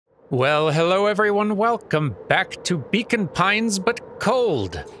Well, hello everyone. Welcome back to Beacon Pines, but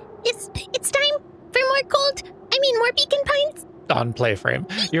cold. It's time for more cold. I mean, more Beacon Pines. On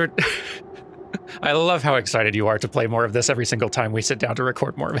PlayFrame. You're... I love how excited you are to play more of this every single time we sit down to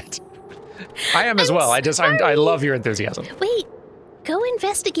record more of it. I am as well. I love your enthusiasm. Wait, go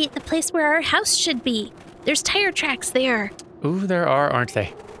investigate the place where our house should be. There's tire tracks there. Ooh, there are, aren't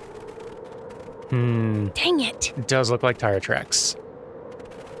they? Dang it. It does look like tire tracks.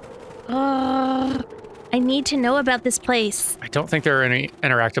 I need to know about this place. I don't think there are any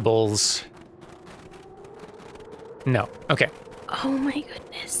interactables. No. Okay. Oh my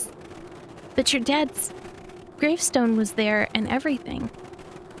goodness. But your dad's gravestone was there and everything.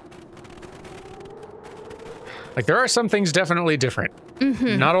 Like, there are some things definitely different.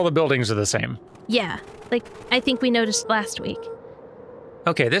 Mm-hmm. Not all the buildings are the same. Yeah, like I think we noticed last week.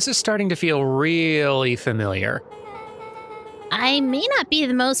 Okay, this is starting to feel really familiar. I may not be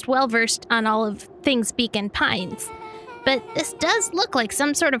the most well-versed on all of things Beacon Pines, but this does look like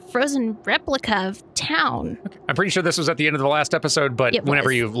some sort of frozen replica of town. Okay. I'm pretty sure this was at the end of the last episode, but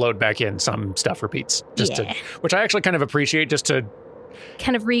whenever you load back in, some stuff repeats. Which I actually kind of appreciate, just to...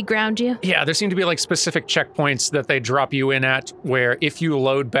 kind of reground you? Yeah, there seem to be like specific checkpoints that they drop you in at, where if you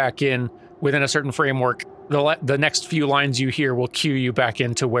load back in within a certain framework, the next few lines you hear will cue you back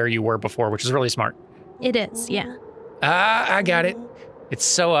into where you were before, which is really smart. It is, yeah. I got it. It's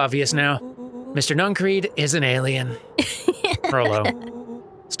so obvious now. Mr. Nuncreed is an alien. Rolo.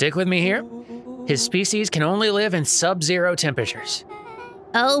 Stick with me here. His species can only live in sub-zero temperatures.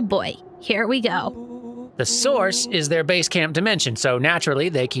 Oh boy, here we go. The source is their base camp dimension, so naturally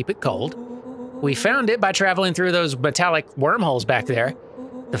they keep it cold. We found it by traveling through those metallic wormholes back there.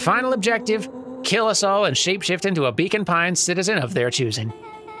 The final objective, kill us all and shapeshift into a Beacon Pines citizen of their choosing.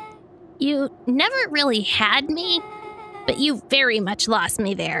 You never really had me, but you very much lost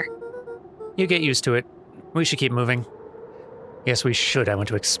me there. You get used to it. We should keep moving. Yes, we should. I want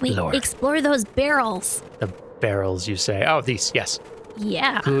to explore. Wait, explore those barrels. The barrels, you say? Oh, these, yes.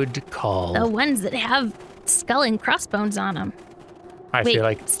 Yeah. Good call. The ones that have skull and crossbones on them. I feel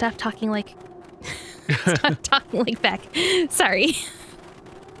like... Stop talking like... Stop talking like Beck. Sorry.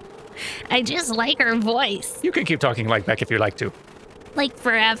 I just like her voice. You can keep talking like Beck if you like to. Like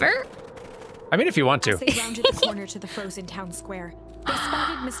forever? I mean, if you want to. As they rounded the corner to the frozen town square, they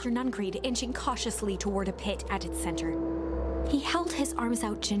spotted Mr. Nuncreed inching cautiously toward a pit at its center. He held his arms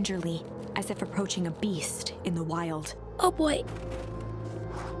out gingerly, as if approaching a beast in the wild. Oh boy.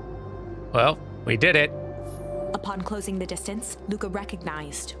 Well, we did it. Upon closing the distance, Luca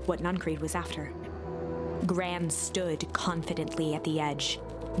recognized what Nuncreed was after. Gran stood confidently at the edge,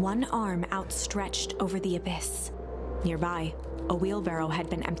 one arm outstretched over the abyss. Nearby, a wheelbarrow had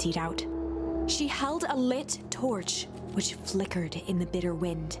been emptied out. She held a lit torch, which flickered in the bitter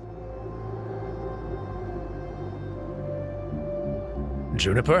wind.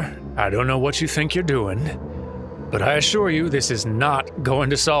 Juniper, I don't know what you think you're doing, but I assure you this is not going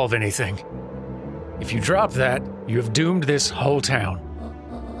to solve anything. If you drop that, you have doomed this whole town.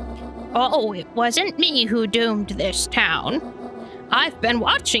 Oh, it wasn't me who doomed this town. I've been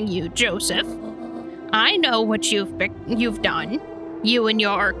watching you, Joseph. I know what you've done. You and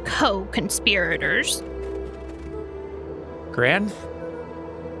your co-conspirators. Gran?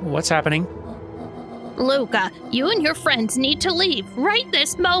 What's happening? Luca, you and your friends need to leave right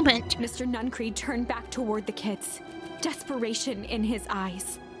this moment. Mr. Nuncreed turned back toward the kids, desperation in his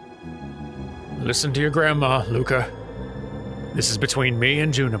eyes. Listen to your grandma, Luca. This is between me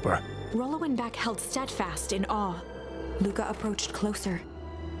and Juniper. Rollo and Beck held steadfast in awe. Luca approached closer.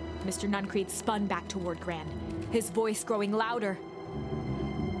 Mr. Nuncreed spun back toward Gran, his voice growing louder.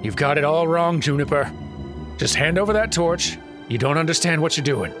 You've got it all wrong, Juniper. Just hand over that torch. You don't understand what you're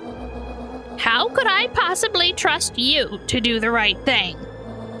doing. How could I possibly trust you to do the right thing?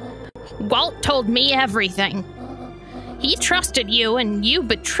 Walt told me everything. He trusted you and you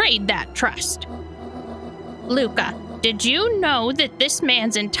betrayed that trust. Luca, did you know that this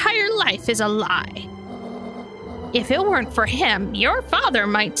man's entire life is a lie? If it weren't for him, your father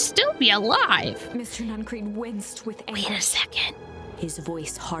might still be alive. Mr. Nuncreed winced with anguish. Wait a second. His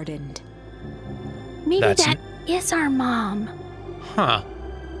voice hardened. Maybe that is our mom. Huh.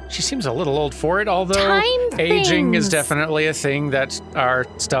 She seems a little old for it, although Time aging things. is definitely a thing that our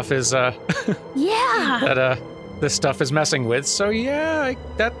stuff is, Yeah. that, this stuff is messing with. So yeah, you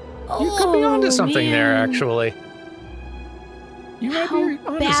could be onto something there, actually. You might be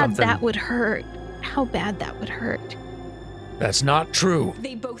onto something. That would hurt. How bad that would hurt. That's not true.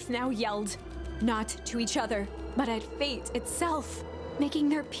 They both now yelled, not to each other, but at fate itself, making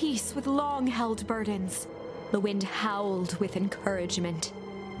their peace with long-held burdens. The wind howled with encouragement.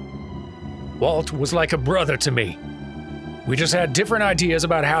 Walt was like a brother to me. We just had different ideas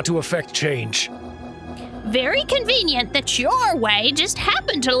about how to affect change. Very convenient that your way just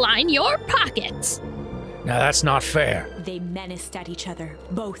happened to line your pockets. Now that's not fair. They menaced at each other,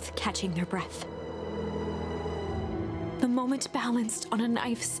 both catching their breath. The moment balanced on a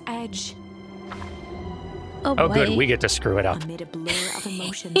knife's edge. Oh, Oh boy. good, we get to screw it up. Amid a blur of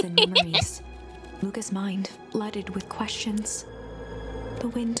emotions and memories, Luca's mind flooded with questions. The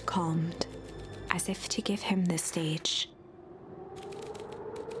wind calmed, as if to give him the stage.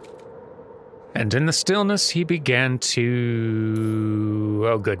 And in the stillness, he began to...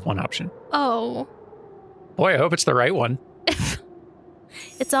 Oh good, one option. Oh. Boy, I hope it's the right one.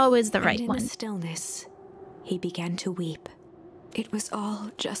 It's always the right and in one. the stillness, he began to weep. It was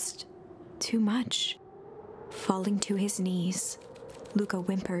all just too much. Falling to his knees, Luca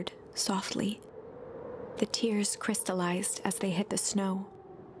whimpered softly. The tears crystallized as they hit the snow.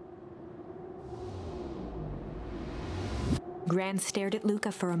 Gran stared at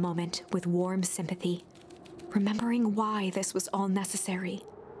Luca for a moment with warm sympathy, remembering why this was all necessary.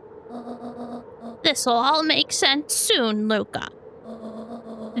 This'll all make sense soon, Luca.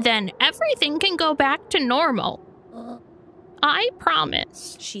 Then everything can go back to normal. I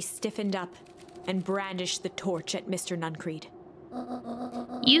promise. She stiffened up and brandished the torch at Mr. Nuncreed.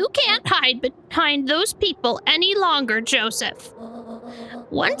 You can't hide behind those people any longer, Joseph.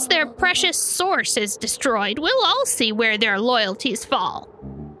 Once their precious source is destroyed, we'll all see where their loyalties fall.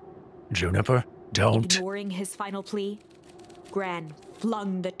 Juniper, don't. Ignoring his final plea, Gran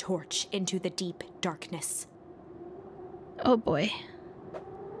flung the torch into the deep darkness. Oh boy.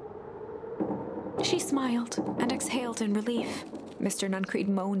 She smiled and exhaled in relief. Mr. Nuncreed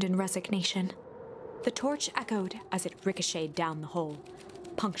moaned in resignation. The torch echoed as it ricocheted down the hole,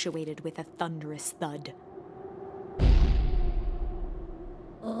 punctuated with a thunderous thud.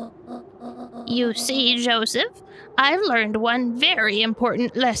 You see, Joseph, I've learned one very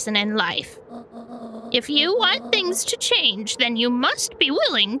important lesson in life. If you want things to change, then you must be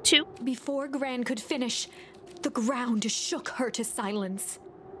willing to... Before Gran could finish, the ground shook her to silence.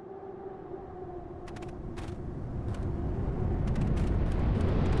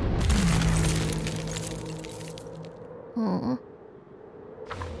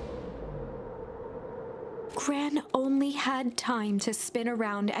 Gran only had time to spin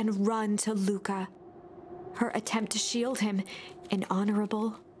around and run to Luca. Her attempt to shield him, an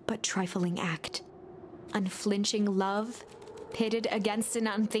honorable but trifling act. Unflinching love, pitted against an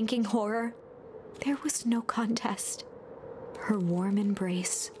unthinking horror. There was no contest. Her warm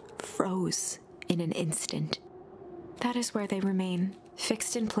embrace froze in an instant. That is where they remain,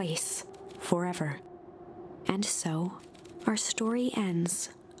 fixed in place, forever. And so, our story ends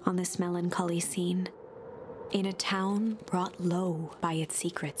on this melancholy scene. In a town brought low by its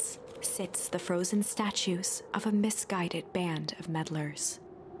secrets, sits the frozen statues of a misguided band of meddlers.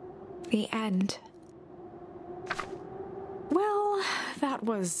 The end. Well, that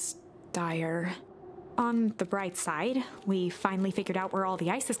was dire. On the bright side, we finally figured out where all the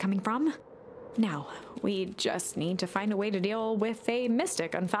ice is coming from. Now, we just need to find a way to deal with a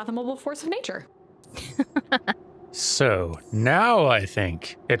mystic, unfathomable force of nature. So, now I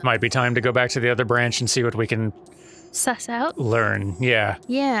think it might be time to go back to the other branch and see what we can Suss out? learn. Yeah.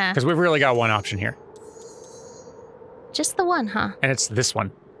 Yeah. Because we've really got one option here. Just the one, huh? And it's this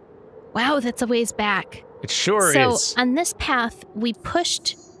one. Wow, that's a ways back. It sure So, is. on this path, we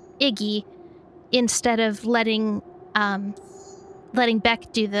pushed Iggy instead of letting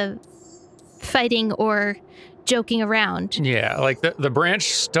Beck do the fighting or joking around. Yeah, like the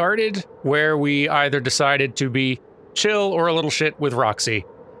branch started where we either decided to be chill or a little shit with Roxy.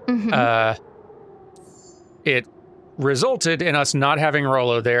 Mm-hmm. It resulted in us not having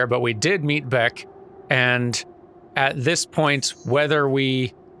Rolo there, but we did meet Beck. And at this point, whether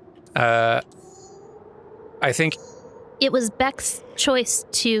we, I think It was Beck's choice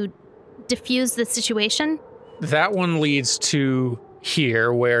to diffuse the situation. that one leads to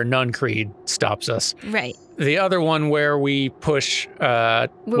here where Nuncreed stops us. Right. The other one where we push, Where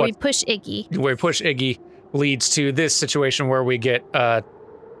we push Iggy. where we push Iggy leads to this situation where we get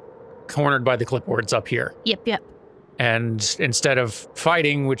cornered by the clipboards up here. Yep. And instead of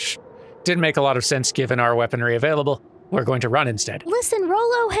fighting, which didn't make a lot of sense given our weaponry available, we're going to run instead. Listen,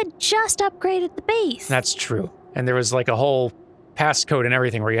 Rolo had just upgraded the base. That's true. And there was like a whole passcode and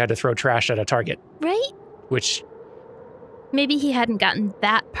everything where you had to throw trash at a target, Right? which, Maybe he hadn't gotten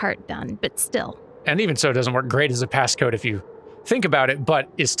that part done, but still. and even so, doesn't work great as a passcode if you think about it, but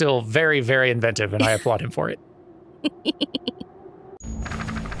is still very, very inventive, and I applaud him for it.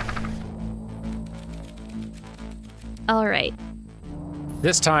 All right.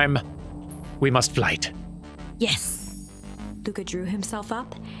 This time, We must flight. Yes. Luca drew himself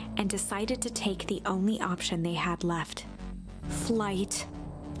up and decided to take the only option they had left. Flight.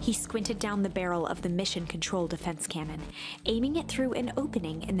 He squinted down the barrel of the mission control defense cannon, aiming it through an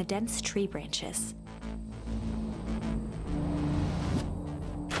opening in the dense tree branches.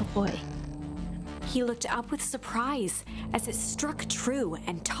 Oh boy. He looked up with surprise as it struck true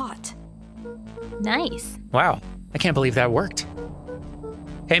and taut. Nice. Wow, I can't believe that worked.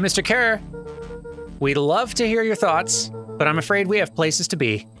 Hey, Mr. Kerr. We'd love to hear your thoughts, but I'm afraid we have places to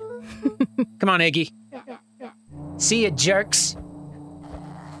be. Come on, Iggy. See ya, jerks.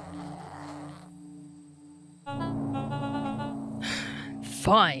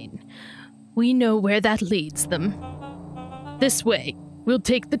 Fine. We know where that leads them. This way. We'll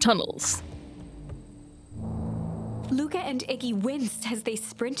take the tunnels. Luca and Iggy winced as they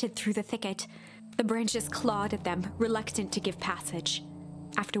sprinted through the thicket. The branches clawed at them, reluctant to give passage.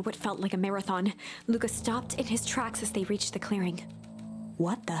 After what felt like a marathon, Luca stopped in his tracks as they reached the clearing.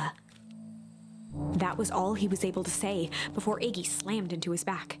 What the? That was all he was able to say before Iggy slammed into his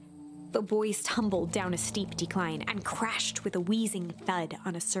back. The boys tumbled down a steep decline and crashed with a wheezing thud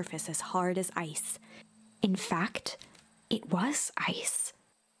on a surface as hard as ice. In fact, it was ice.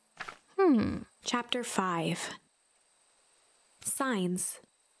 Chapter 5. Signs.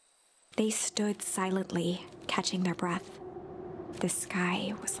 They stood silently, catching their breath. The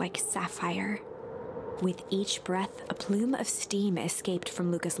sky was like sapphire. With each breath, a plume of steam escaped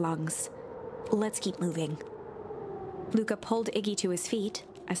from Luca's lungs. Let's keep moving. Luca pulled Iggy to his feet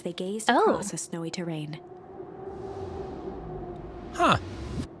as they gazed across a snowy terrain. Huh.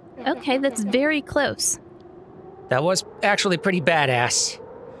 Okay, that's very close. That was actually pretty badass.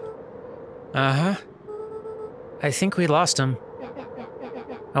 Uh-huh. I think we lost him.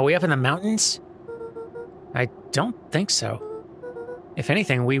 Are we up in the mountains? I don't think so. If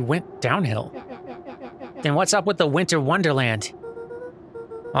anything, we went downhill. Then what's up with the Winter Wonderland?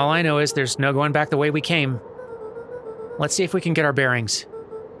 All I know is there's no going back the way we came. Let's see if we can get our bearings.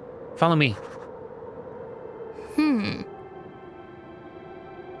 Follow me.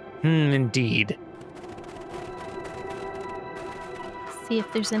 Indeed. See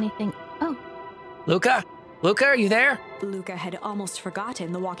if there's anything. Oh. Luca? Luca, are you there? Luca had almost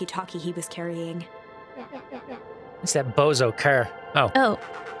forgotten the walkie-talkie he was carrying. It's that bozo Kerr. Oh.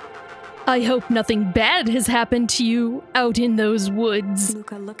 I hope nothing bad has happened to you out in those woods.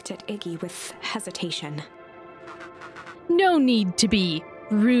 Luca looked at Iggy with hesitation. No need to be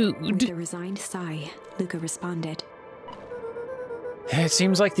rude. With a resigned sigh, Luca responded. It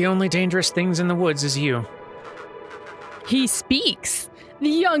seems like the only dangerous things in the woods is you. He speaks, the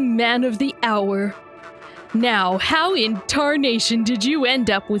young man of the hour. Now, how in tarnation did you end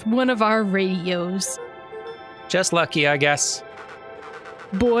up with one of our radios? Just lucky, I guess.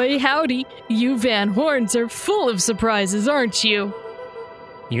 Boy, howdy, you Van Horns are full of surprises, aren't you?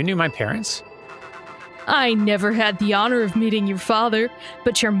 You knew my parents? I never had the honor of meeting your father,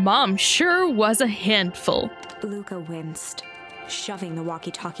 but your mom sure was a handful. Luca winced, shoving the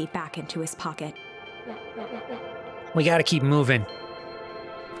walkie-talkie back into his pocket. We gotta keep moving.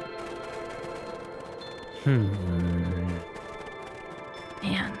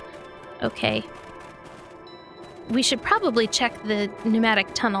 Man. Okay. We should probably check the pneumatic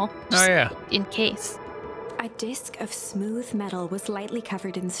tunnel. Just in case. A disc of smooth metal was lightly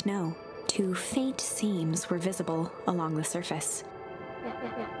covered in snow. 2 faint seams were visible along the surface.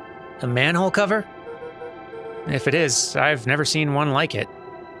 A manhole cover? If it is, I've never seen one like it.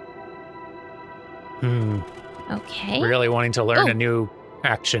 Okay. Really wanting to learn a new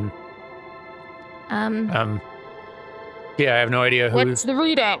action. Yeah, I have no idea who... What's the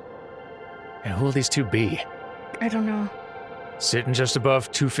readout? And who will these two be? I don't know. Sitting just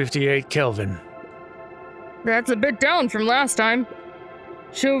above 258 Kelvin. That's a bit down from last time.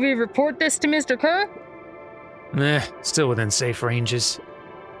 Shall we report this to Mr. Kerr? Still within safe ranges.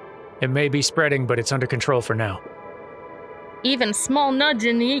 It may be spreading, but it's under control for now. Even small nudge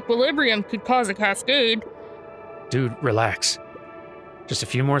in the equilibrium could cause a cascade. Dude, relax. Just a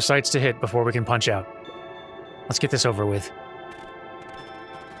few more sites to hit before we can punch out. Let's get this over with.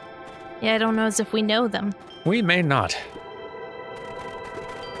 Yeah, I don't know as if we know them. We may not.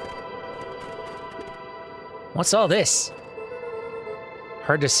 What's all this?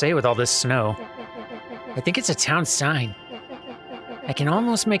 Hard to say with all this snow. I think it's a town sign. I can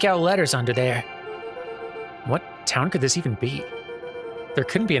almost make out letters under there. What town could this even be? There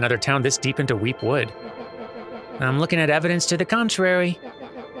couldn't be another town this deep into Weep Wood. I'm looking at evidence to the contrary.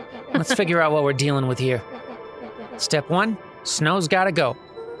 Let's figure out what we're dealing with here. Step 1, snow's gotta go.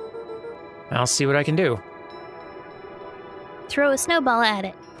 I'll see what I can do. Throw a snowball at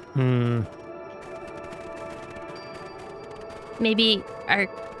it. Maybe our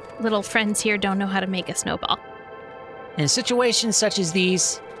little friends here don't know how to make a snowball. In situations such as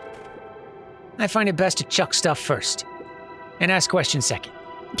these, I find it best to chuck stuff first and ask questions second.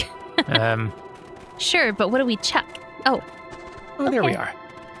 Sure, but what do we chuck? Oh, There we are.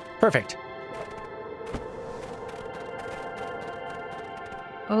 Perfect.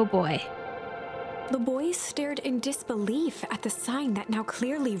 Oh boy. The boys stared in disbelief at the sign that now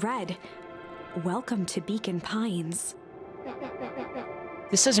clearly read, "Welcome to Beacon Pines."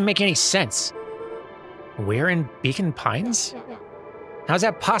 This doesn't make any sense. We're in Beacon Pines? How's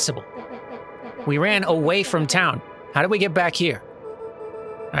that possible? We ran away from town. How did we get back here?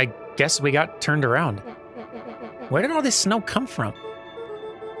 I guess we got turned around. Where did all this snow come from?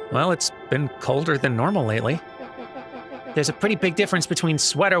 Well, it's been colder than normal lately. There's a pretty big difference between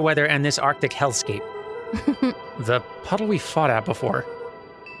sweater weather and this Arctic hellscape. The puddle we fought at before,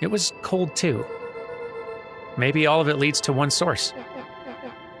 it was cold too. Maybe all of it leads to one source.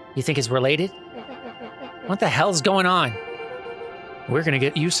 You think it's related? What the hell's going on? We're gonna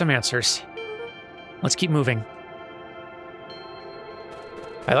get you some answers. Let's keep moving.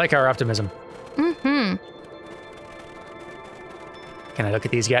 I like our optimism. Mm-hmm. Can I look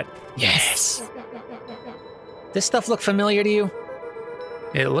at these yet? Yes! This stuff look familiar to you?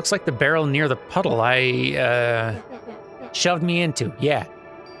 It looks like the barrel near the puddle I, shoved me into, yeah.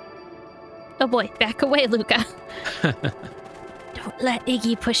 Oh boy, back away, Luca. Don't let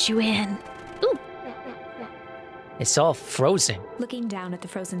Iggy push you in. Ooh. It's all frozen. Looking down at the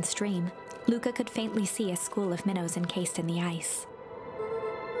frozen stream, Luca could faintly see a school of minnows encased in the ice.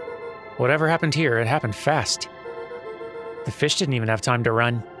 Whatever happened here, it happened fast. The fish didn't even have time to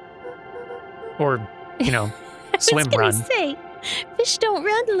run. Or, you know, swim run. I was gonna say, fish don't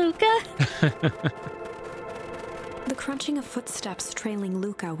run, Luca. The crunching of footsteps trailing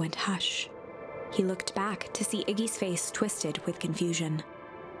Luca went hush. He looked back to see Iggy's face twisted with confusion.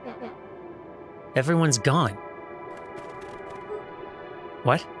 Everyone's gone.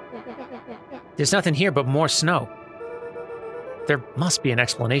 What? There's nothing here but more snow. There must be an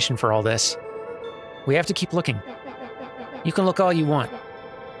explanation for all this. We have to keep looking. You can look all you want.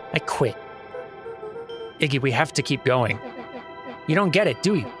 I quit. Iggy, we have to keep going. You don't get it,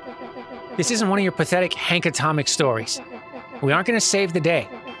 do you? This isn't one of your pathetic Hank Atomic stories. We aren't going to save the day.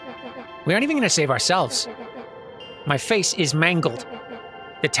 We aren't even going to save ourselves. My face is mangled.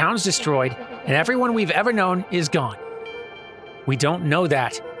 The town's destroyed, and everyone we've ever known is gone. We don't know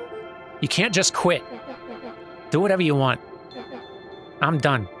that. You can't just quit. Do whatever you want. I'm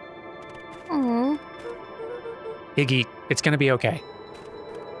done. Aww. Iggy, it's gonna be okay.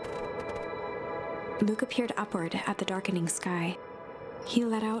 Luca peered upward at the darkening sky. He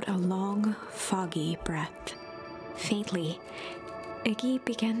let out a long, foggy breath. Faintly, Iggy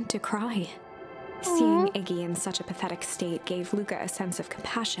began to cry. Seeing Iggy in such a pathetic state gave Luca a sense of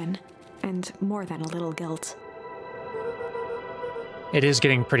compassion and more than a little guilt. It is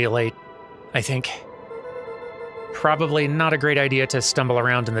getting pretty late, I think. Probably not a great idea to stumble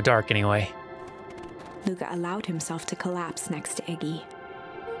around in the dark anyway. Luca allowed himself to collapse next to Iggy.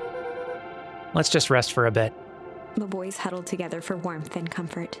 Let's just rest for a bit. The boys huddled together for warmth and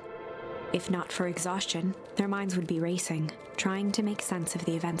comfort. If not for exhaustion, their minds would be racing, trying to make sense of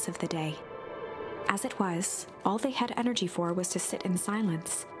the events of the day. As it was, all they had energy for was to sit in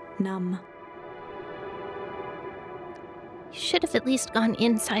silence, numb. You should have at least gone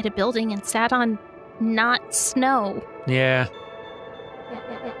inside a building and sat on not snow. Yeah.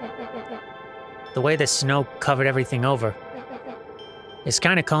 The way the snow covered everything over. It's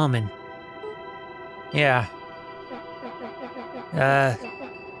kind of calming. Yeah. I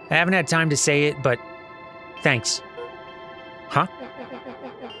haven't had time to say it, but thanks. Huh?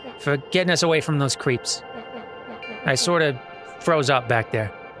 For getting us away from those creeps. I sort of froze up back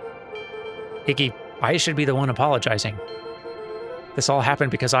there. Iggy, I should be the one apologizing. This all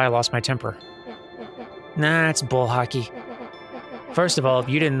happened because I lost my temper. Nah, it's bull hockey. First of all,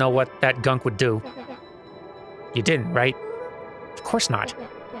 you didn't know what that gunk would do. You didn't, right? Of course not.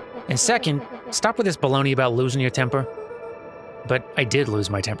 And second, stop with this baloney about losing your temper. But I did lose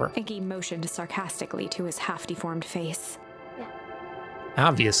my temper. Iggy motioned sarcastically to his half-deformed face.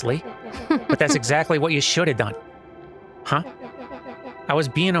 Obviously. But that's exactly what you should have done. Huh? I was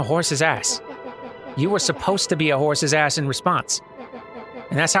being a horse's ass. You were supposed to be a horse's ass in response.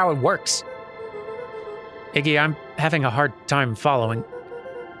 And that's how it works. Iggy, I'm having a hard time following.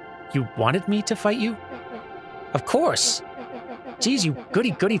 You wanted me to fight you? Of course. Geez, you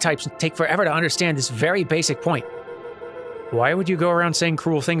goody-goody types take forever to understand this very basic point. Why would you go around saying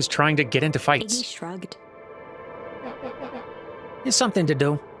cruel things trying to get into fights? Iggy shrugged. It's something to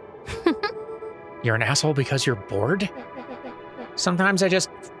do. You're an asshole because you're bored? Sometimes I just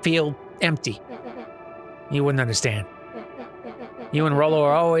feel empty. You wouldn't understand. You and Rollo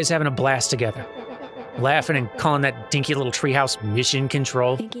are always having a blast together. Laughing and calling that dinky little treehouse mission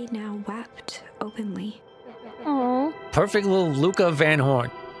control. Iggy now wept openly. Oh. Perfect little Luca Van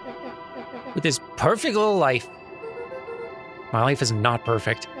Horn. With his perfect little life. My life is not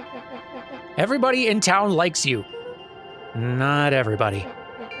perfect. Everybody in town likes you. Not everybody.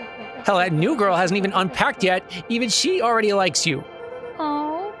 Hell, that new girl hasn't even unpacked yet. Even she already likes you.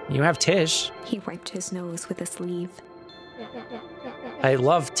 Oh. You have Tish. He wiped his nose with a sleeve. I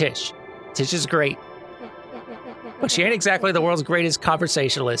love Tish. Tish is great. But she ain't exactly the world's greatest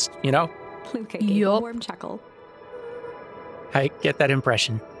conversationalist, you know? Luca gave a warm chuckle. I get that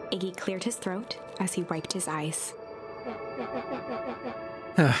impression. Iggy cleared his throat as he wiped his eyes.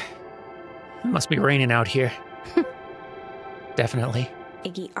 It must be raining out here. Definitely.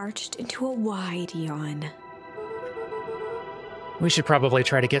 Iggy arched into a wide yawn. We should probably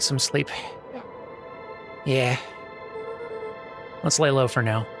try to get some sleep. Yeah. Let's lay low for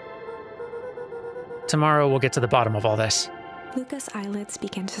now. Tomorrow we'll get to the bottom of all this. Luca's eyelids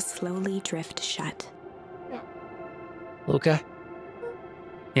began to slowly drift shut. Luca?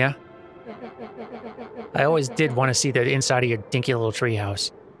 Yeah? I always did want to see the inside of your dinky little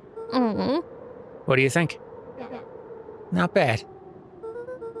treehouse. Mm-hmm. What do you think? Not bad.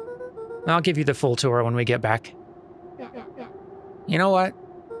 I'll give you the full tour when we get back. You know what?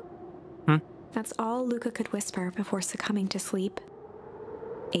 That's all Luca could whisper before succumbing to sleep.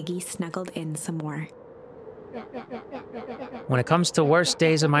 Iggy snuggled in some more. When it comes to worst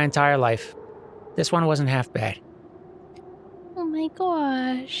days of my entire life, this one wasn't half bad. Oh my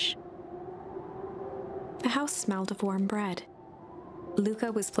gosh. The house smelled of warm bread.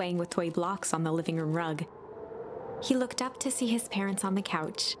 Luca was playing with toy blocks on the living room rug. He looked up to see his parents on the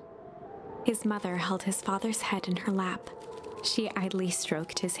couch. His mother held his father's head in her lap. She idly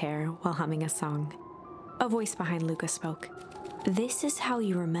stroked his hair while humming a song. A voice behind Luca spoke. "This is how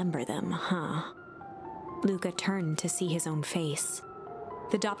you remember them, huh?" Luca turned to see his own face.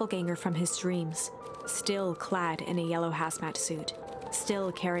 The doppelganger from his dreams, still clad in a yellow hazmat suit,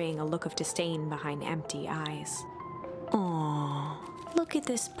 still carrying a look of disdain behind empty eyes. "Aw, look at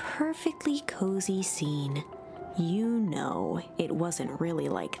this perfectly cozy scene. You know it wasn't really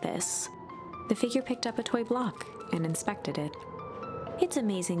like this." The figure picked up a toy block and inspected it. "It's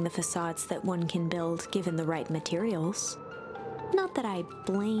amazing the facades that one can build given the right materials. Not that I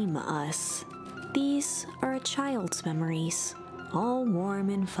blame us. These are a child's memories, all warm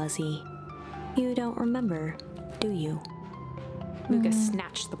and fuzzy. You don't remember, do you?" Luca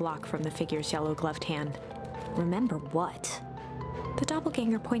snatched the block from the figure's yellow-gloved hand. "Remember what?" The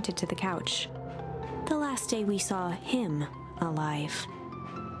doppelganger pointed to the couch. "The last day we saw him alive.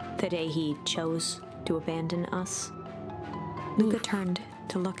 The day he chose to abandon us." Luca turned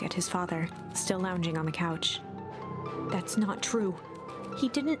to look at his father, still lounging on the couch. "That's not true. He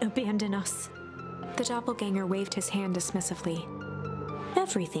didn't abandon us." The doppelganger waved his hand dismissively.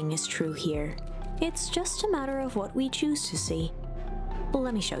 "Everything is true here. It's just a matter of what we choose to see.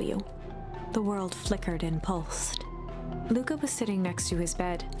 Let me show you." The world flickered and pulsed. Luca was sitting next to his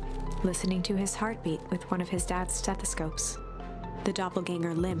bed, listening to his heartbeat with one of his dad's stethoscopes. The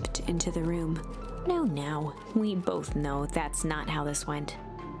doppelganger limped into the room. Now, we both know that's not how this went."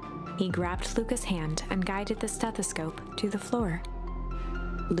 He grabbed Luca's hand and guided the stethoscope to the floor.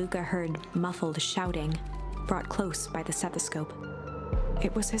 Luca heard muffled shouting, brought close by the stethoscope.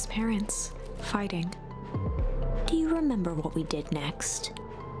 It was his parents, fighting. "Do you remember what we did next?"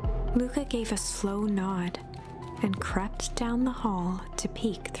 Luca gave a slow nod and crept down the hall to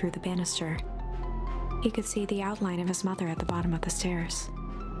peek through the banister. He could see the outline of his mother at the bottom of the stairs.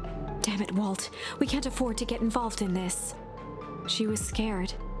 "Damn it, Walt. We can't afford to get involved in this." She was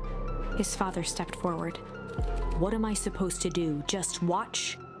scared. His father stepped forward. "What am I supposed to do? Just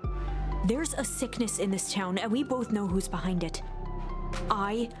watch?" "There's a sickness in this town, and we both know who's behind it.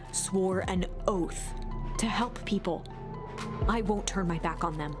 I swore an oath to help people. I won't turn my back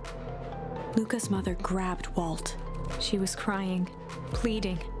on them." Luca's mother grabbed Walt. She was crying,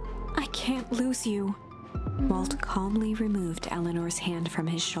 pleading. "I can't lose you." Walt calmly removed Eleanor's hand from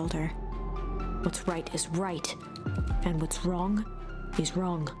his shoulder. "What's right is right, and what's wrong is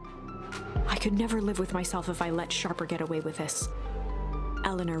wrong. I could never live with myself if I let Sharper get away with this."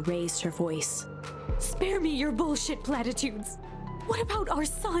 Eleanor raised her voice. "Spare me your bullshit platitudes. What about our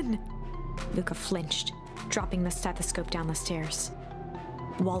son?" Luca flinched, dropping the stethoscope down the stairs.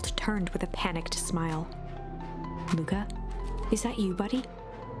 Walt turned with a panicked smile. "Luca, is that you, buddy?"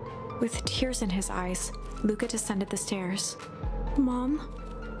 With tears in his eyes, Luca descended the stairs. "Mom?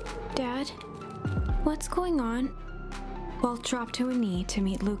 Dad? What's going on?" Walt dropped to a knee to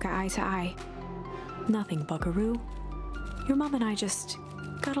meet Luca eye to eye. Nothing, buckaroo. Your mom and I just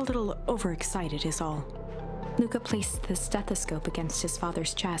got a little overexcited is all. Luca placed the stethoscope against his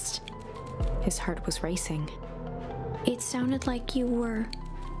father's chest. His heart was racing. It sounded like you were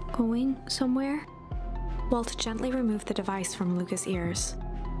going somewhere? Walt gently removed the device from Luca's ears.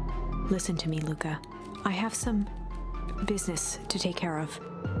 Listen to me, Luca. I have some business to take care of.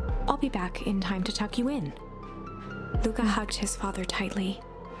 I'll be back in time to tuck you in. Luca hugged his father tightly.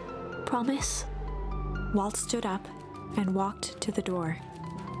 Promise? Walt stood up and walked to the door.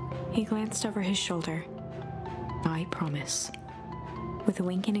 He glanced over his shoulder. I promise. With a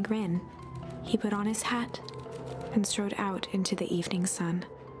wink and a grin, he put on his hat and strode out into the evening sun.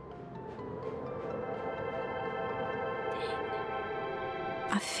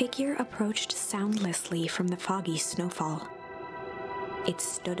 A figure approached soundlessly from the foggy snowfall. It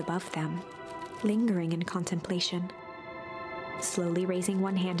stood above them, lingering in contemplation. Slowly raising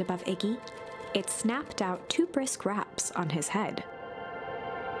one hand above Iggy, it snapped out 2 brisk raps on his head.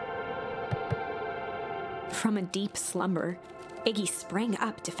 From a deep slumber, Iggy sprang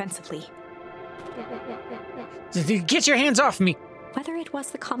up defensively. Get your hands off me! Whether it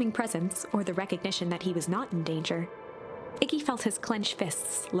was the calming presence or the recognition that he was not in danger, Iggy felt his clenched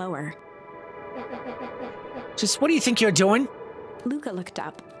fists lower. Just what do you think you're doing? Luca looked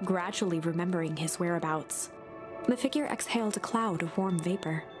up, gradually remembering his whereabouts. The figure exhaled a cloud of warm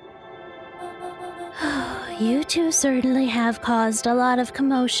vapor. You two certainly have caused a lot of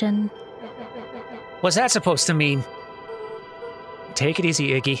commotion. What's that supposed to mean? Take it easy,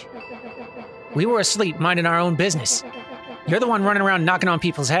 Iggy. We were asleep, minding our own business. You're the one running around knocking on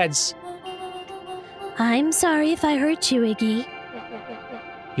people's heads. I'm sorry if I hurt you, Iggy.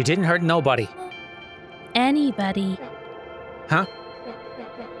 You didn't hurt nobody. Anybody. Huh?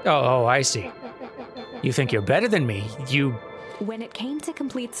 Oh, I see. You think you're better than me, you... When it came to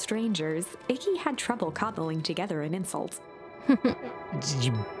complete strangers, Iggy had trouble cobbling together an insult.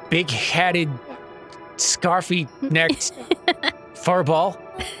 You big-hatted, scarfy-necked furball.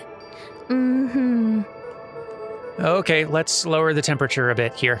 Mm-hmm. Okay, let's lower the temperature a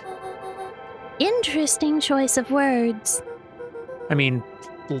bit here. Interesting choice of words. I mean,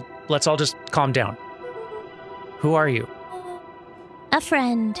 let's all just calm down. Who are you? A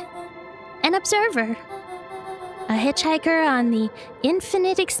friend. An observer. A hitchhiker on the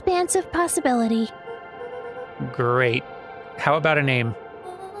infinite expanse of possibility. Great. How about a name?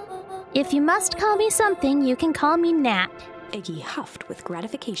 If you must call me something, you can call me Nat. Iggy huffed with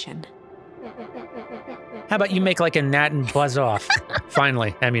gratification. How about you make like a gnat and buzz off?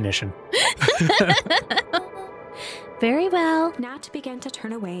 Finally, ammunition. Very well. Nat began to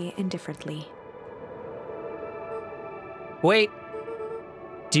turn away indifferently. Wait.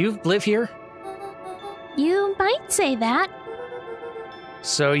 Do you live here? You might say that.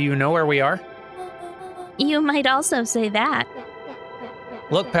 So you know where we are? You might also say that.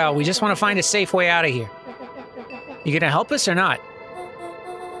 Look, pal, we just want to find a safe way out of here. You gonna help us or not?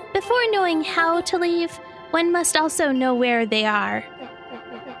 Before knowing how to leave, one must also know where they are.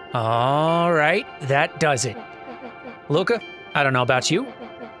 All right, that does it. Luca, I don't know about you,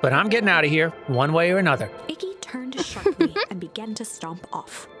 but I'm getting out of here one way or another. Iggy turned sharply and began to stomp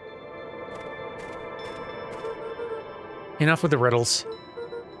off. Enough with the riddles.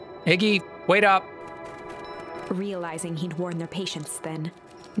 Iggy, wait up. Realizing he'd worn their patience then,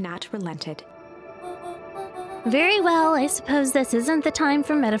 Nat relented. Very well, I suppose this isn't the time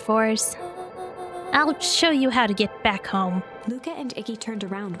for metaphors. I'll show you how to get back home. Luca and Iggy turned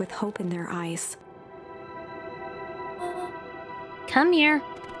around with hope in their eyes. Come here.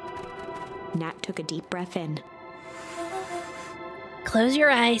 Nat took a deep breath in. Close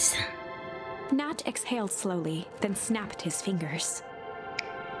your eyes. Nat exhaled slowly, then snapped his fingers.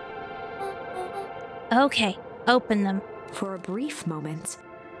 Okay, open them. For a brief moment,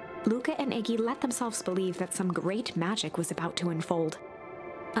 Luca and Iggy let themselves believe that some great magic was about to unfold,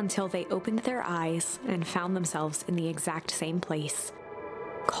 until they opened their eyes and found themselves in the exact same place,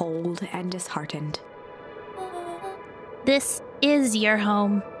 cold and disheartened. This is your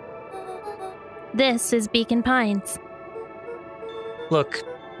home. This is Beacon Pines. Look,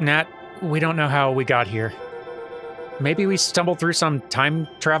 Nat, we don't know how we got here. Maybe we stumbled through some time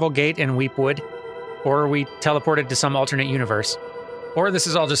travel gate in Weepwood, or we teleported to some alternate universe. Or this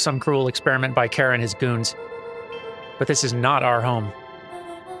is all just some cruel experiment by Carrie and his goons. But this is not our home.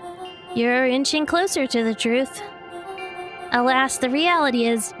 You're inching closer to the truth. Alas, the reality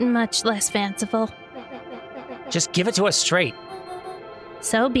is much less fanciful. Just give it to us straight.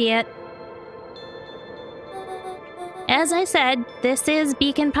 So be it. As I said, this is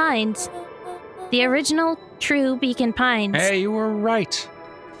Beacon Pines, the original true Beacon Pines. Hey, you were right.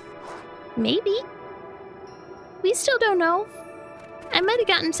 Maybe. We still don't know. I might have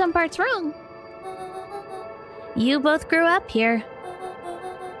gotten some parts wrong. You both grew up here.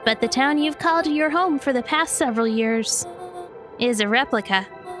 But the town you've called your home for the past several years is a replica.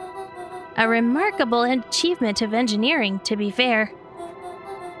 A remarkable achievement of engineering, to be fair.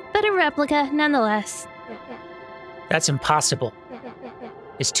 But a replica nonetheless. That's impossible.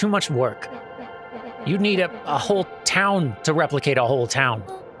 It's too much work. You'd need a whole town to replicate a whole town.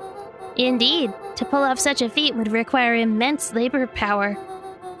 Indeed, to pull off such a feat would require immense labor power.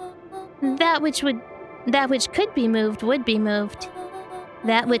 That which could be moved would be moved.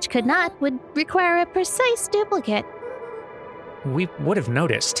 That which could not would require a precise duplicate. We would have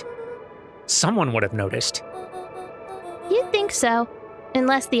noticed. Someone would have noticed. You'd think so,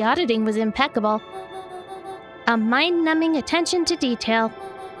 unless the auditing was impeccable. A mind-numbing attention to detail.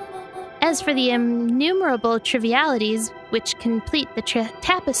 As for the innumerable trivialities which complete the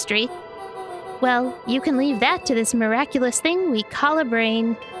tapestry, well, you can leave that to this miraculous thing we call a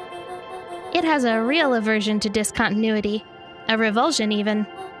brain. It has a real aversion to discontinuity, a revulsion even.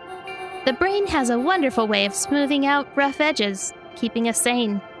 The brain has a wonderful way of smoothing out rough edges, keeping us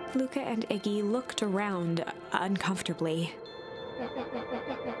sane. Luca and Iggy looked around uncomfortably.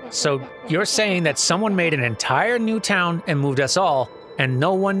 So you're saying that someone made an entire new town and moved us all, and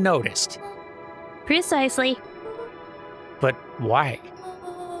no one noticed? Precisely. But why?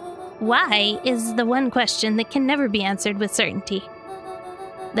 Why is the one question that can never be answered with certainty.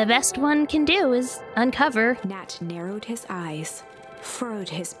 The best one can do is uncover. Nat narrowed his eyes, furrowed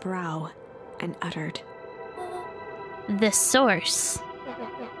his brow, and uttered, The source.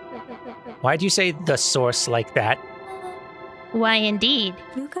 Why'd you say the source like that? Why, indeed.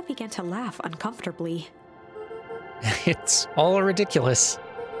 Luca began to laugh uncomfortably. It's all ridiculous.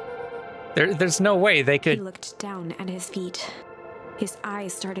 There's no way they He could... looked down at his feet. His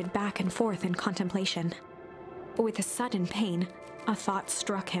eyes started back and forth in contemplation. With a sudden pain, a thought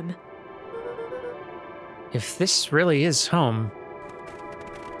struck him. If this really is home...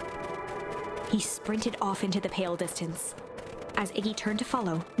 He sprinted off into the pale distance. As Iggy turned to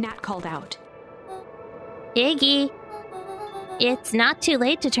follow, Nat called out, Iggy, it's not too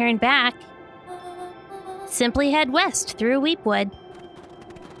late to turn back. Simply head west through Weepwood.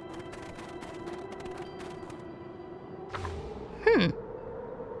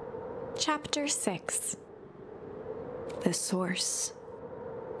 Chapter 6. The Source.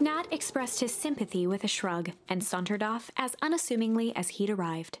 Nat expressed his sympathy with a shrug and sauntered off as unassumingly as he'd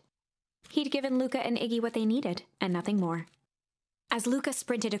arrived. He'd given Luca and Iggy what they needed, and nothing more. As Luca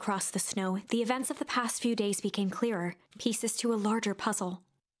sprinted across the snow, the events of the past few days became clearer, pieces to a larger puzzle.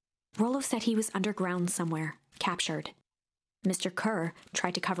 Rollo said he was underground somewhere, captured. Mr. Kerr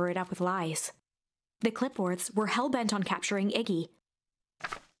tried to cover it up with lies. The clipboards were hell-bent on capturing Iggy.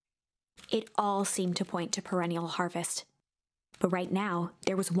 It all seemed to point to perennial harvest. But right now,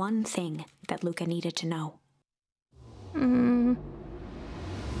 there was one thing that Luca needed to know.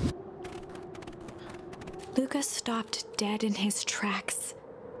 Luca stopped dead in his tracks.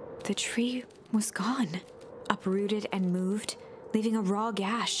 The tree was gone, uprooted and moved, leaving a raw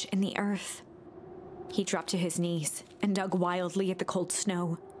gash in the earth. He dropped to his knees and dug wildly at the cold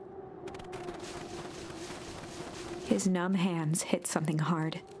snow. His numb hands hit something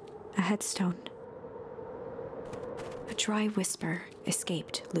hard, a headstone. A dry whisper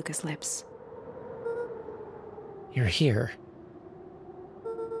escaped Luca's lips. You're here.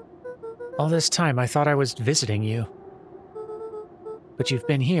 All this time I thought I was visiting you. But you've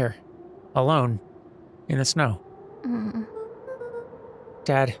been here, alone, in the snow.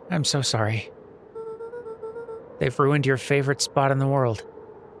 Dad, I'm so sorry. They've ruined your favorite spot in the world.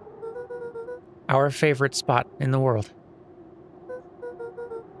 Our favorite spot in the world.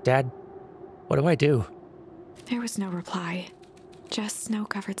 Dad, what do I do? There was no reply, just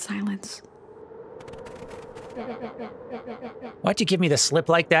snow-covered silence. Why'd you give me the slip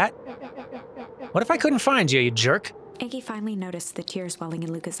like that? What if I couldn't find you, you jerk? Iggy finally noticed the tears welling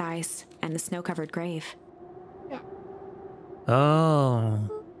in Luca's eyes and the snow-covered grave. Oh.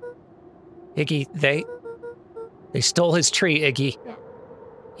 Iggy, they stole his tree, Iggy.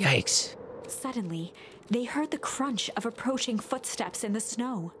 Yikes. Suddenly, they heard the crunch of approaching footsteps in the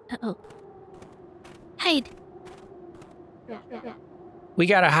snow. Uh-oh. Hide. We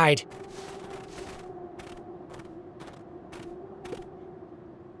gotta hide.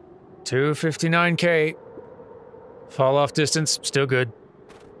 $259K. Fall off distance, still good.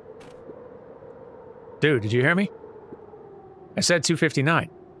 Dude, did you hear me? I said 259.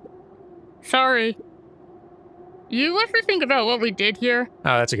 Sorry. You ever think about what we did here?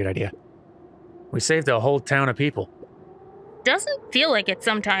 Oh, that's a good idea. We saved a whole town of people. Doesn't feel like it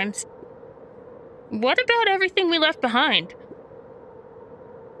sometimes. What about everything we left behind?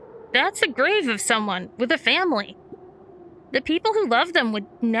 That's a grave of someone with a family. The people who love them would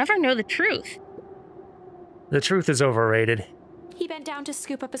never know the truth. The truth is overrated. He bent down to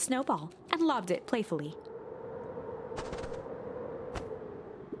scoop up a snowball and lobbed it playfully.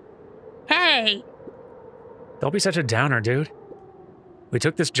 Hey! Don't be such a downer, dude. We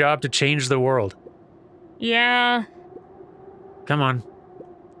took this job to change the world. Yeah. Come on.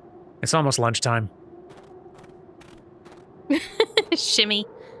 It's almost lunchtime. Shimmy.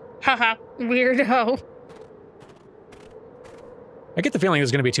 Haha, weirdo. I get the feeling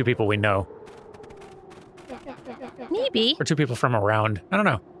there's going to be two people we know. Maybe. Or two people from around. I don't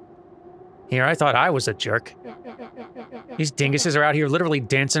know. Here, I thought I was a jerk. These dinguses are out here literally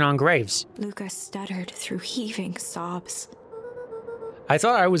dancing on graves. Luca stuttered through heaving sobs. I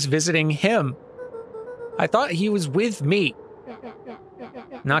thought I was visiting him. I thought he was with me.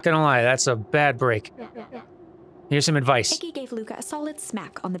 Not gonna lie, that's a bad break. Here's some advice. Iggy gave Luca a solid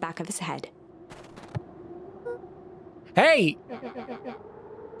smack on the back of his head. Hey!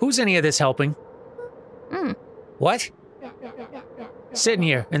 Who's any of this helping? What? Sitting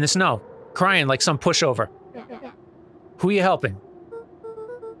here in the snow, crying like some pushover. Who you helping?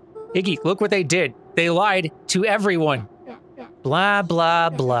 Iggy, look what they did. They lied to everyone. Blah, blah,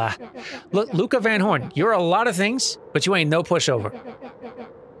 blah. Look, Luca Van Horn, you're a lot of things, but you ain't no pushover.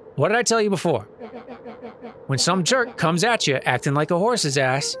 What did I tell you before? When some jerk comes at you acting like a horse's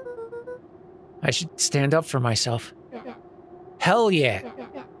ass, I should stand up for myself. Hell yeah.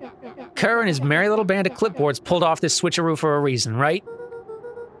 Kerr and his merry little band of clipboards pulled off this switcheroo for a reason, right?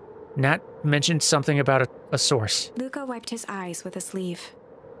 Nat mentioned something about a source. Luca wiped his eyes with a sleeve.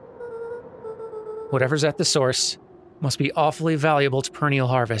 Whatever's at the source must be awfully valuable to Perennial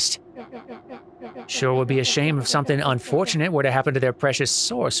Harvest. Sure would be a shame if something unfortunate were to happen to their precious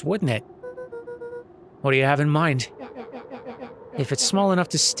source, wouldn't it? What do you have in mind? If it's small enough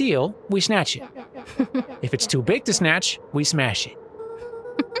to steal, we snatch it. If it's too big to snatch, we smash it.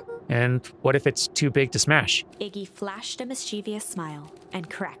 And what if it's too big to smash? Iggy flashed a mischievous smile and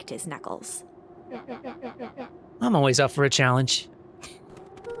cracked his knuckles. I'm always up for a challenge.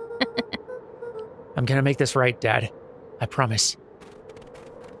 I'm gonna make this right, Dad. I promise.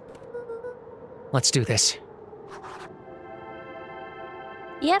 Let's do this.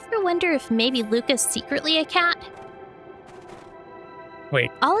 You ever wonder if maybe Luca's secretly a cat?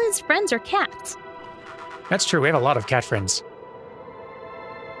 Wait, All his friends are cats. that's true. We have a lot of cat friends.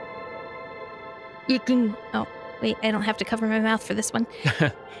 It can... Oh, wait, I don't have to cover my mouth for this one.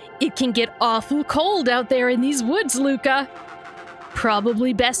 It can get awful cold out there in these woods, Luca.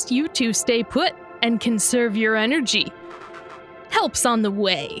 Probably best you two stay put and conserve your energy. Help's on the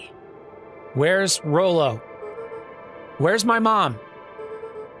way. Where's Rollo? Where's my mom?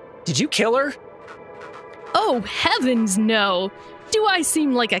 Did you kill her? Oh, heavens no! Do I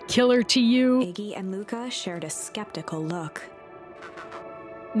seem like a killer to you? Iggy and Luca shared a skeptical look.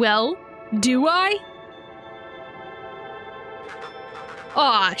 Well, do I?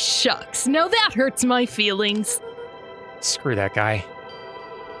 Aw, shucks. Now that hurts my feelings. Screw that guy.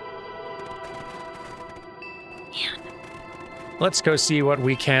 Man. Let's go see what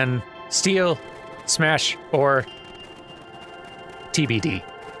we can steal, smash, or TBD.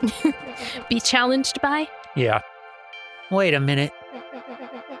 Be challenged by? Yeah. Wait a minute.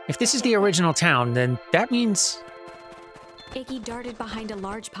 If this is the original town, then that means... Iggy darted behind a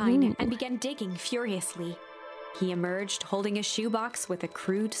large pine and began digging furiously. He emerged holding a shoebox with a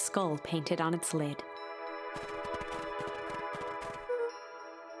crude skull painted on its lid.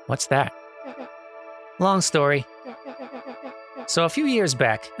 What's that? Long story. So a few years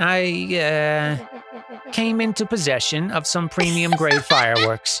back, I, came into possession of some premium grade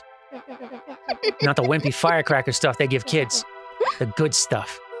fireworks. Not the wimpy firecracker stuff they give kids. The good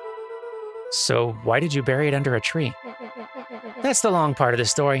stuff. So why did you bury it under a tree? That's the long part of the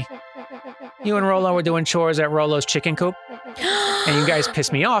story. You and Rollo were doing chores at Rollo's chicken coop, and you guys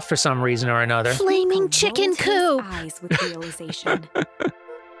pissed me off for some reason or another. Flaming chicken coop! Eyes with realization.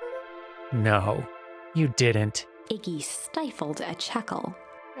 No, you didn't. Iggy stifled a chuckle.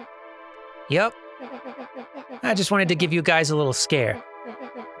 Yep. I just wanted to give you guys a little scare.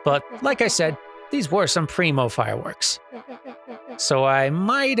 But like I said, these were some primo fireworks. So I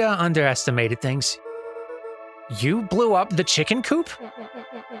might have underestimated things. You blew up the chicken coop?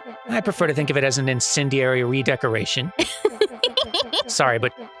 I prefer to think of it as an incendiary redecoration. Sorry,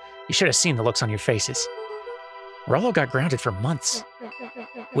 but you should have seen the looks on your faces. Rollo got grounded for months.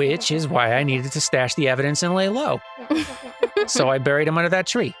 Which is why I needed to stash the evidence and lay low. So I buried him under that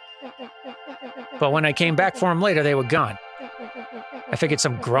tree. But when I came back for them later, they were gone. I figured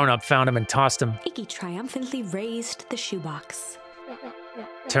some grown-up found them and tossed them. Iggy triumphantly raised the shoebox.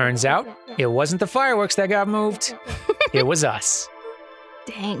 Turns out, it wasn't the fireworks that got moved. It was us.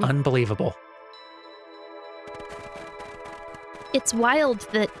 Dang. Unbelievable. It's wild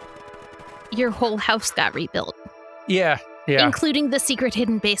that your whole house got rebuilt. Yeah. Including the secret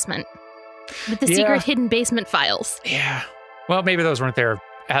hidden basement. With the secret hidden basement files. Yeah. Well, maybe those weren't there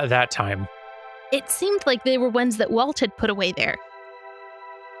at that time. It seemed like they were ones that Walt had put away there.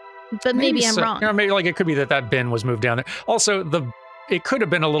 But maybe I'm wrong. You know, maybe it could be that bin was moved down there. Also, it could have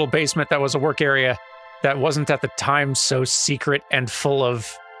been a little basement that was a work area that wasn't at the time so secret and full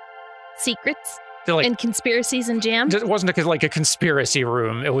of secrets and conspiracies and jams. It wasn't like a conspiracy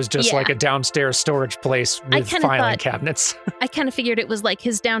room. It was just like a downstairs storage place with filing cabinets. I kind of figured it was like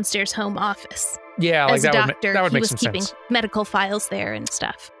his downstairs home office. Yeah, as like a doctor, that would make he was some keeping sense. Medical files there and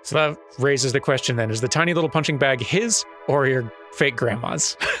stuff. So that raises the question then, is the tiny little punching bag his or your fake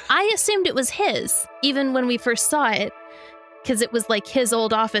grandma's? I assumed it was his, even when we first saw it, because it was like his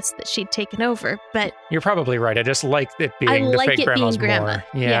old office that she'd taken over, but... You're probably right. I just like it being the fake grandma's more.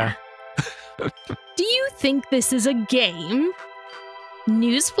 Yeah. Do you think this is a game?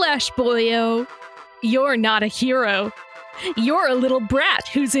 Newsflash, boyo. You're not a hero. You're a little brat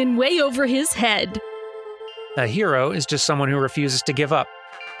who's in way over his head. A hero is just someone who refuses to give up.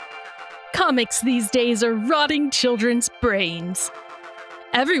 Comics these days are rotting children's brains.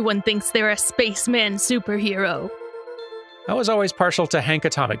 Everyone thinks they're a spaceman superhero. I was always partial to Hank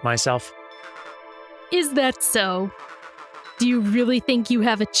Atomic myself. Is that so? Do you really think you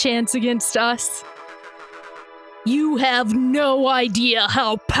have a chance against us? You have no idea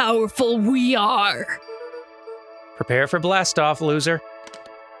how powerful we are. Prepare for blast-off, loser.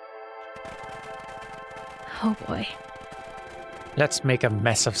 Oh boy. Let's make a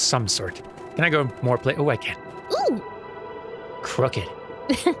mess of some sort. Can I go more Oh, I can. Ooh! Crooked.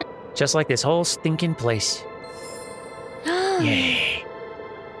 Just like this whole stinking place. Yay.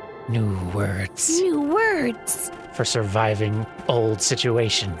 New words. New words. For surviving old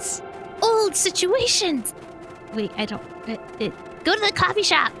situations. Old situations! Wait, I don't... go to the coffee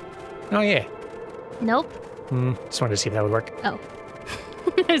shop! Oh, yeah. Nope. Just wanted to see if that would work. Oh.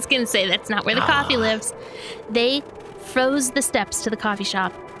 I was gonna say, that's not where the coffee lives. They froze the steps to the coffee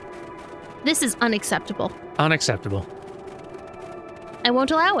shop. This is unacceptable. Unacceptable. I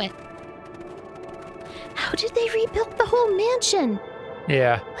won't allow it. How did they rebuild the whole mansion?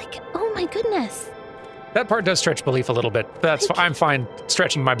 Yeah. Like, oh my goodness. That part does stretch belief a little bit. I'm fine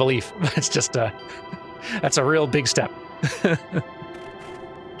stretching my belief. It's just that's a real big step.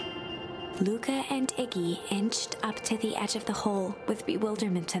 Luca and Iggy inched up to the edge of the hole with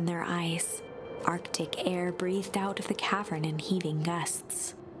bewilderment in their eyes. Arctic air breathed out of the cavern in heaving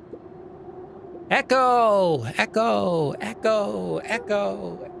gusts. Echo! Echo! Echo!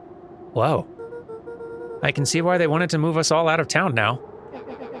 Echo! Whoa. I can see why they wanted to move us all out of town now.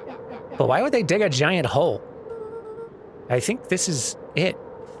 But why would they dig a giant hole? I think this is it.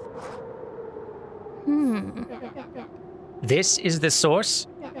 This is the source?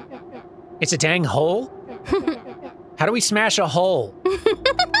 It's a dang hole? How do we smash a hole?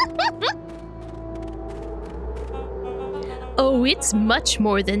 Oh, it's much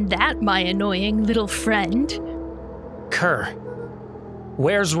more than that, my annoying little friend. Kerr.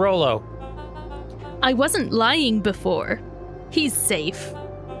 Where's Rollo? I wasn't lying before. He's safe.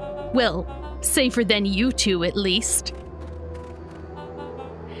 Well, safer than you two, at least.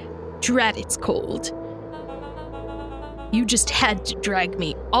 Drat, it's cold. You just had to drag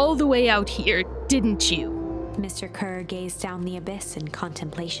me all the way out here, didn't you? Mr. Kerr gazed down the abyss in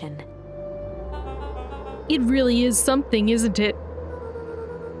contemplation. It really is something, isn't it?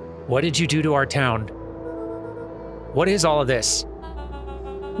 What did you do to our town? What is all of this?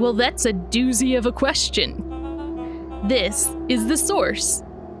 Well, that's a doozy of a question. This is the source,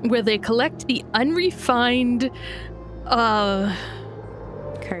 where they collect the unrefined, Kerr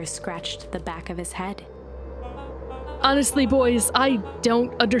scratched the back of his head. Honestly, boys, I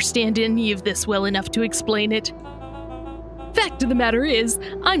don't understand any of this well enough to explain it. Fact of the matter is,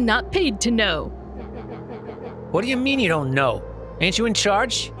 I'm not paid to know. What do you mean you don't know? Ain't you in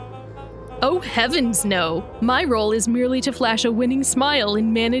charge? Oh, heavens no. My role is merely to flash a winning smile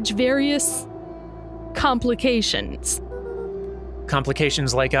and manage various... complications.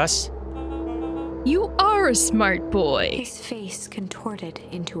 Complications like us? You are a smart boy. His face contorted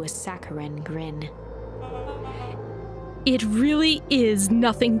into a saccharine grin. It really is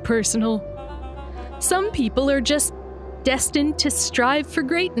nothing personal. Some people are just destined to strive for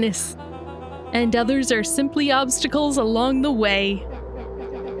greatness, and others are simply obstacles along the way.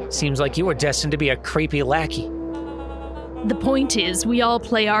 Seems like you were destined to be a creepy lackey. The point is, we all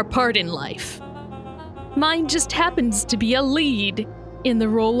play our part in life. Mine just happens to be a lead in the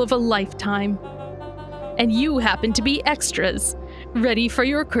role of a lifetime. And you happen to be extras, ready for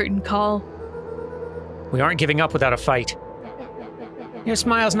your curtain call. We aren't giving up without a fight. Your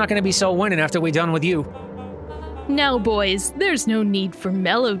smile's not gonna be so winning after we're done with you. Now, boys, there's no need for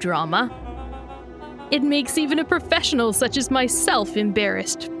melodrama. It makes even a professional such as myself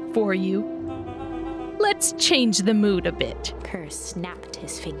embarrassed for you. Let's change the mood a bit. Kerr snapped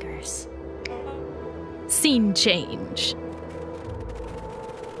his fingers. Scene change.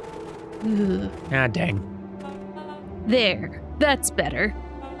 Ugh. Ah, dang. There, that's better.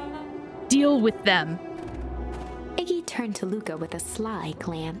 Deal with them. Iggy turned to Luca with a sly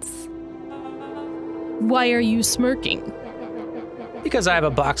glance. Why are you smirking? Because I have a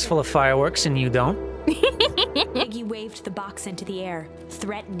box full of fireworks and you don't. Iggy waved the box into the air,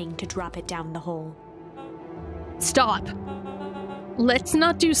 threatening to drop it down the hole. Stop. Let's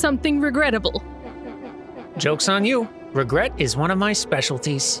not do something regrettable. Joke's on you. Regret is one of my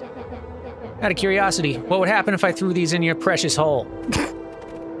specialties. Out of curiosity, what would happen if I threw these in your precious hole?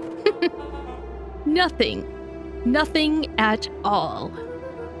 Nothing. Nothing at all.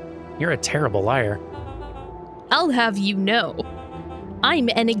 You're a terrible liar. I'll have you know, I'm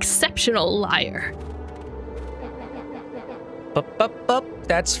an exceptional liar.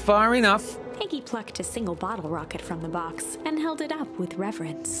 That's far enough. Iggy plucked a single bottle rocket from the box and held it up with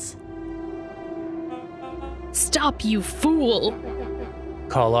reverence. Stop, you fool!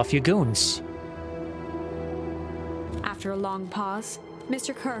 Call off your goons. After a long pause,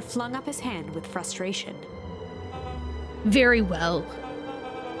 Mr. Kerr flung up his hand with frustration. Very well.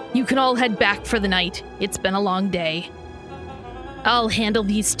 You can all head back for the night. It's been a long day. I'll handle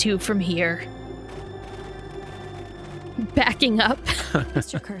these two from here. Backing up.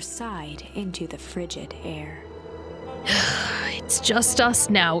 Mr. Kerr sighed into the frigid air. It's just us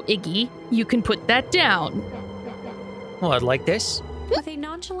now, Iggy. You can put that down. What, like this? With a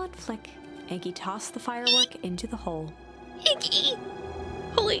nonchalant flick, Iggy tossed the firework into the hole. Iggy!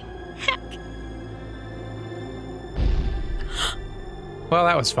 Holy heck! Well,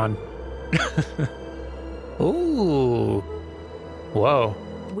 that was fun. Ooh. Whoa.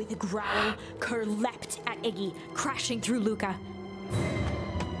 With a growl, Kerr leapt at Iggy, crashing through Luca.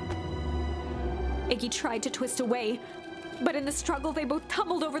 Iggy tried to twist away, but in the struggle they both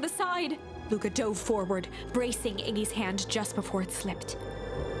tumbled over the side. Luca dove forward, bracing Iggy's hand just before it slipped.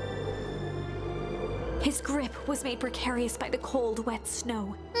 His grip was made precarious by the cold, wet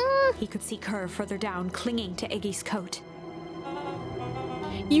snow. He could see Kerr further down, clinging to Iggy's coat.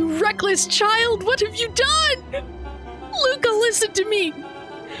 You reckless child, what have you done? Luca, listen to me.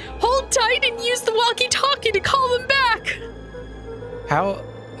 Hold tight and use the walkie-talkie to call them back. How,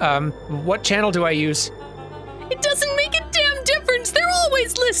 what channel do I use? It doesn't make a damn difference. They're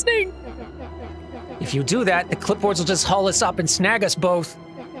always listening. If you do that, the clipboards will just haul us up and snag us both.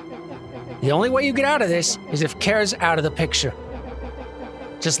 The only way you get out of this is if Kerr's out of the picture.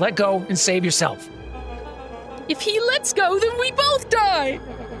 Just let go and save yourself. If he lets go, then we both die.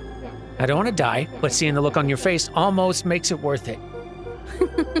 I don't want to die, but seeing the look on your face almost makes it worth it.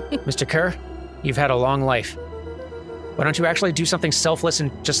 Mr. Kerr, you've had a long life. Why don't you actually do something selfless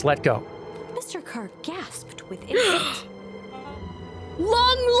and just let go? Mr. Kerr gasped with insult.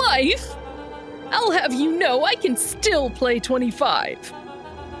 Long life? I'll have you know I can still play 25.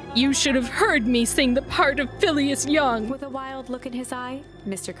 You should have heard me sing the part of Phileas Young. With a wild look in his eye,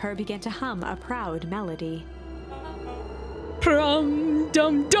 Mr. Kerr began to hum a proud melody.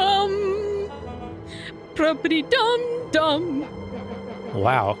 Prum-dum-dum, pruppity-dum-dum.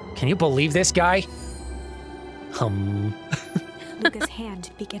 Wow, can you believe this guy? Luca's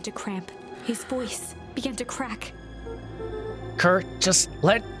hand began to cramp. His voice began to crack. Kerr, just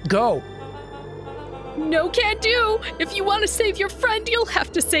let go. No can do. If you want to save your friend, you'll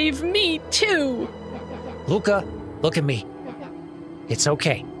have to save me too. Luca, look at me. It's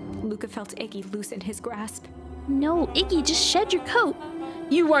okay. Luca felt Iggy loosen his grasp. No, Iggy, just shed your coat.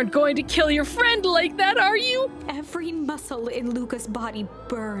 You aren't going to kill your friend like that, are you? Every muscle in Luca's body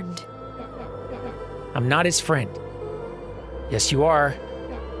burned. I'm not his friend. Yes, you are.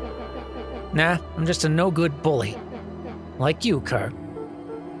 Nah, I'm just a no-good bully. Like you, Kerr.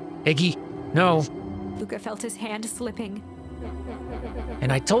 Iggy, no. Luca felt his hand slipping.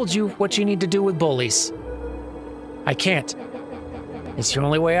 And I told you what you need to do with bullies. I can't. It's your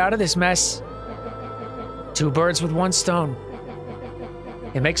only way out of this mess. Two birds with one stone.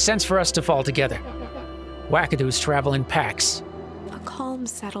 It makes sense for us to fall together. Wackadoos travel in packs. A calm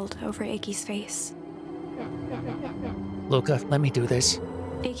settled over Iggy's face. Luca, let me do this.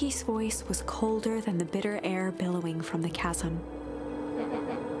 Iggy's voice was colder than the bitter air billowing from the chasm.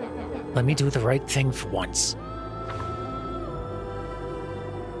 Let me do the right thing for once.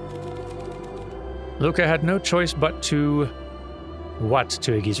 Luca had no choice but to... What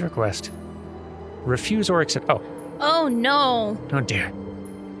to Iggy's request? Refuse or accept... Oh. Oh, no. Oh, dear.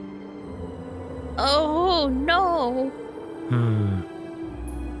 Oh, no.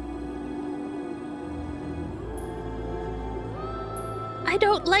 I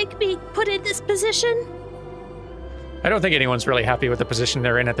don't like being put in this position. I don't think anyone's really happy with the position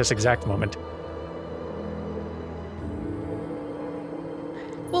they're in at this exact moment.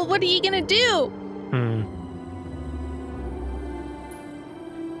 Well, what are you gonna do?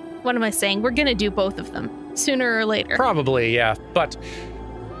 What am I saying? We're gonna do both of them, sooner or later. Probably, yeah, but...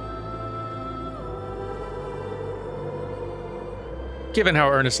 Given how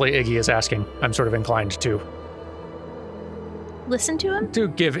earnestly Iggy is asking, I'm sort of inclined to... Listen to him? To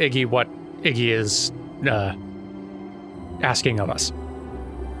give Iggy what Iggy is, asking of us.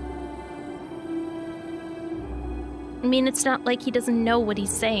 I mean, it's not like he doesn't know what he's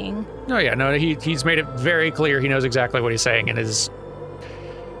saying. Oh yeah, no, he's made it very clear he knows exactly what he's saying and is...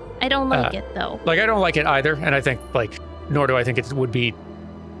 I don't like it, though. Like, I don't like it either, and I think, like, nor do I think it would be,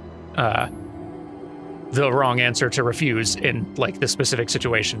 the wrong answer to refuse in, like, this specific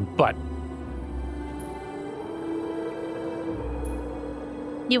situation, but...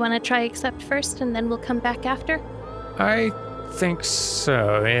 You want to try accept first, and then we'll come back after? I think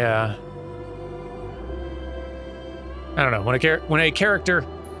so, yeah. I don't know, when a character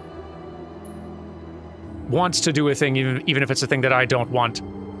wants to do a thing, even if it's a thing that I don't want,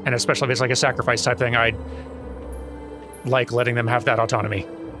 and especially if it's like a sacrifice type thing, I like letting them have that autonomy.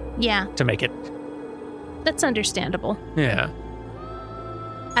 Yeah. To make it. That's understandable. Yeah.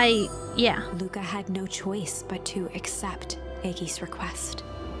 Yeah. Luca had no choice but to accept Iggy's request.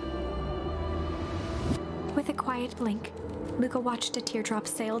 With a quiet blink, Luca watched a teardrop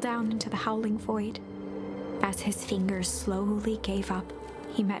sail down into the howling void. As his fingers slowly gave up,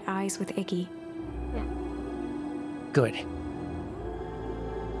 he met eyes with Iggy. Good.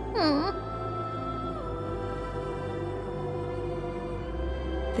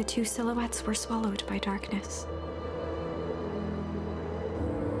 The two silhouettes were swallowed by darkness.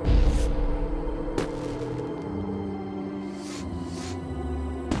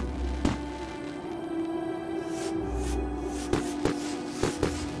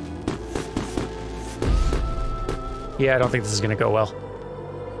 Yeah, I don't think this is gonna go well.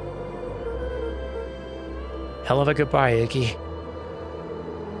 Hell of a goodbye, Iggy.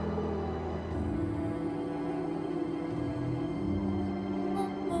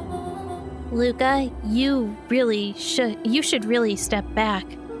 Luca, you should really step back.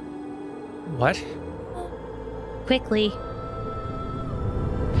 What? Quickly.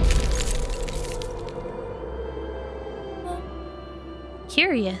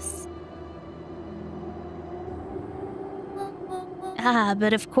 Curious.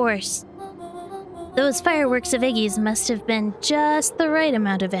 But of course. Those fireworks of Iggy's must have been just the right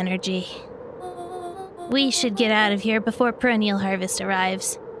amount of energy. We should get out of here before perennial harvest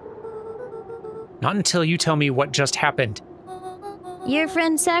arrives. Not until you tell me what just happened. Your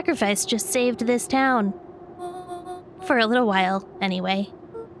friend's sacrifice just saved this town. For a little while, anyway.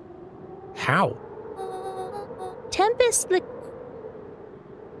 How? Tempest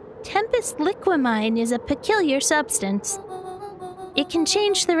liquamine is a peculiar substance. It can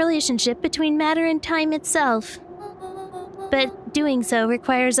change the relationship between matter and time itself. But doing so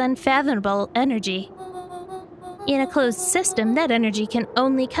requires unfathomable energy. In a closed system, that energy can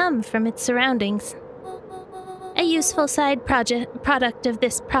only come from its surroundings. A useful side product of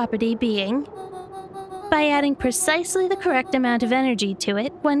this property being, by adding precisely the correct amount of energy to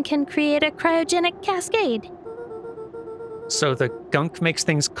it, one can create a cryogenic cascade. So the gunk makes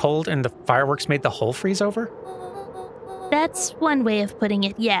things cold and the fireworks made the hull freeze over? That's one way of putting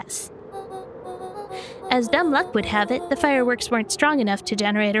it, yes. As dumb luck would have it, the fireworks weren't strong enough to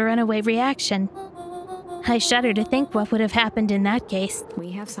generate a runaway reaction. I shudder to think what would have happened in that case.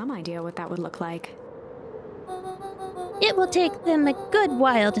 We have some idea what that would look like. It will take them a good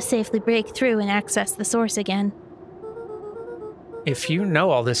while to safely break through and access the source again. If you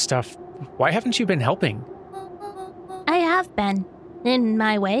know all this stuff, why haven't you been helping? I have been, in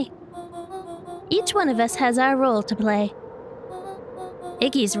my way. Each one of us has our role to play.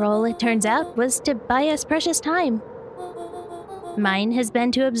 Iggy's role, it turns out, was to buy us precious time. Mine has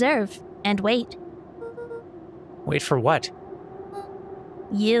been to observe and wait. Wait for what?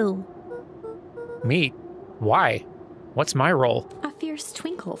 You. Me? Why? What's my role? A fierce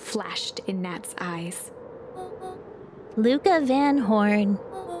twinkle flashed in Nat's eyes. Luca Van Horn,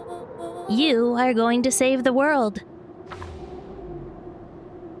 you are going to save the world.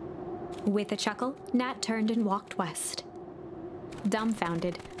 With a chuckle, Nat turned and walked west.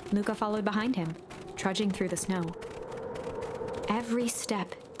 Dumbfounded, Luca followed behind him, trudging through the snow. Every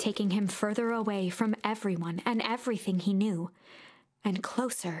step taking him further away from everyone and everything he knew, and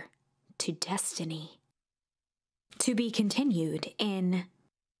closer to destiny. To be continued in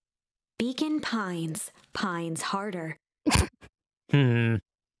Beacon Pines, Pines Harder.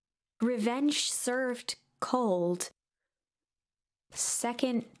 Revenge served cold.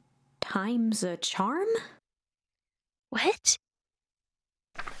 Second time's a charm? What?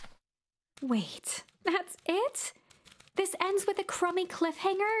 Wait, that's it? This ends with a crummy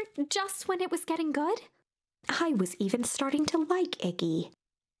cliffhanger just when it was getting good? I was even starting to like Iggy.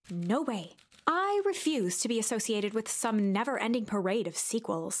 No way. I refuse to be associated with some never-ending parade of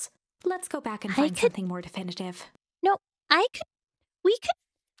sequels. Let's go back and find something more definitive. No, there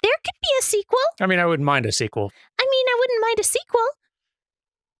could be a sequel. I mean, I wouldn't mind a sequel. I wouldn't mind a sequel.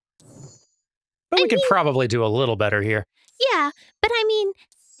 But we could probably do a little better here. Yeah, but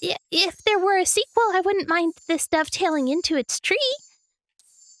if there were a sequel, I wouldn't mind this dovetailing into its tree.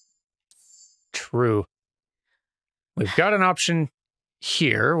 True. We've got an option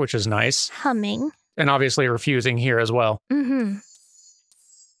here, which is nice. Humming. And obviously refusing here as well. Mm-hmm.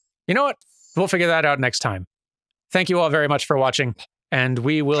 You know what? We'll figure that out next time. Thank you all very much for watching, and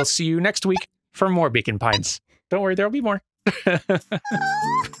we will see you next week for more Beacon Pines. Don't worry, there'll be more.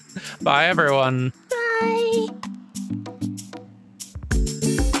 Bye, everyone. Bye.